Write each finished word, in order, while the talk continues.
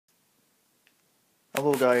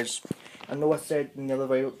Hello guys, I know I said in the other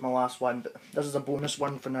video my last one, but this is a bonus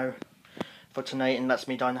one for now, for tonight, and that's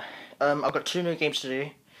me done. I've got two new games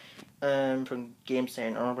today, from Game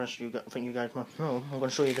Center. I'm going to show you, I think you guys might know, I'm going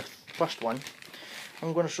to show you the first one.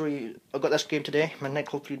 I'm going to show you, I got this game today, my Nick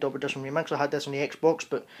Call 3 Double Edition Remix. I had this on the Xbox,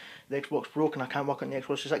 but the Xbox broke and I can't work on the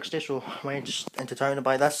Xbox 360, so I went just into town to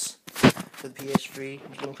buy this for the PS3.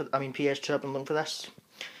 PS2, I've been looking for this.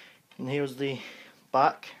 And here's the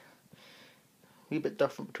back. A wee bit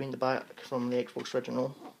different between the back from the Xbox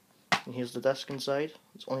original. And here's the disc inside.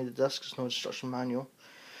 It's only the disc, it's no instruction manual.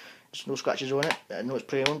 There's no scratches on it. I know it's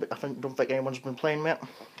pre-owned, but I don't think anyone's been playing with it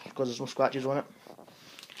because there's no scratches on it.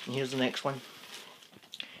 And here's the next one.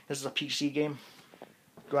 This is a PC game.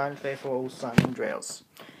 Grand Theft Auto San Andreas.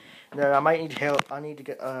 Now I might need help. I need to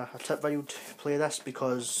get a tip video to play this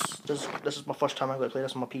because this is my first time I'm going to play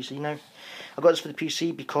this on my PC now. I got this for the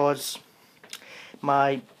PC because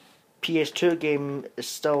my PS2 game is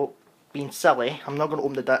still being silly. I'm not going to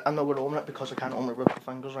open it because I can't open it with my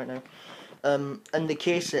fingers right now. In the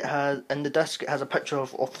case in the disc it has a picture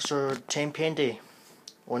of Officer Tenpenny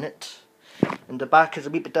on it. And the back is a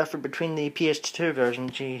wee bit different between the PS2 version.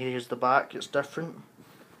 Here's the back, it's different.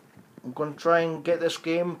 I'm going to try and get this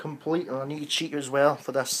game complete, and I need to cheat as well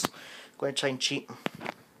for this. I'm going to try and cheat.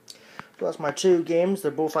 So that's my two games. They're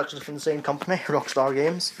both actually from the same company, Rockstar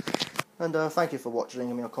Games. And thank you for watching.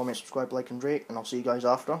 Give me a comment, subscribe, like and rate, and I'll see you guys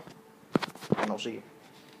after. And I'll see you.